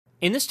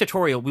In this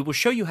tutorial, we will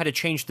show you how to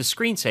change the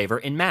screensaver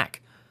in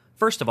Mac.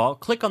 First of all,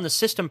 click on the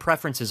System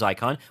Preferences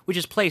icon, which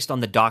is placed on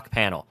the dock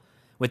panel.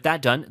 With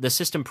that done, the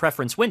System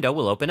Preference window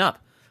will open up.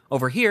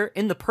 Over here,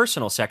 in the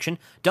Personal section,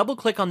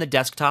 double-click on the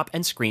Desktop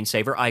and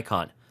Screensaver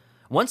icon.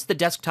 Once the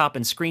Desktop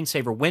and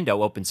Screensaver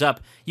window opens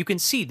up, you can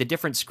see the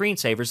different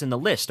screensavers in the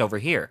list over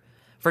here.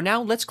 For now,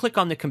 let's click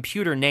on the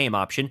Computer Name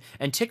option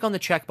and tick on the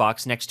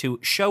checkbox next to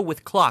Show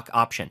with Clock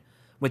option.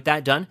 With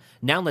that done,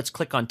 now let's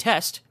click on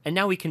Test, and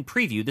now we can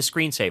preview the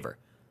screensaver.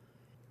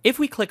 If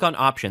we click on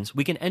Options,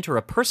 we can enter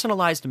a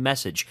personalized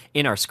message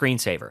in our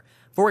screensaver.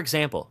 For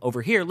example,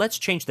 over here, let's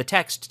change the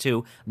text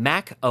to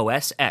Mac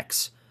OS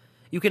X.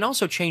 You can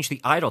also change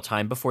the idle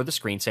time before the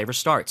screensaver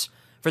starts.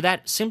 For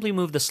that, simply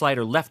move the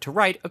slider left to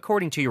right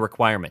according to your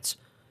requirements.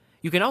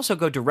 You can also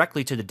go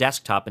directly to the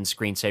Desktop and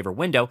Screensaver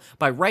window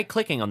by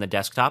right-clicking on the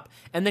desktop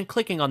and then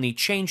clicking on the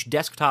Change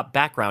Desktop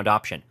Background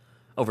option.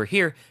 Over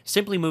here,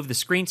 simply move the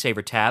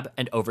Screensaver tab,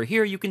 and over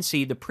here you can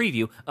see the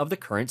preview of the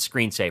current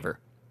screensaver.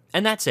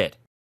 And that's it.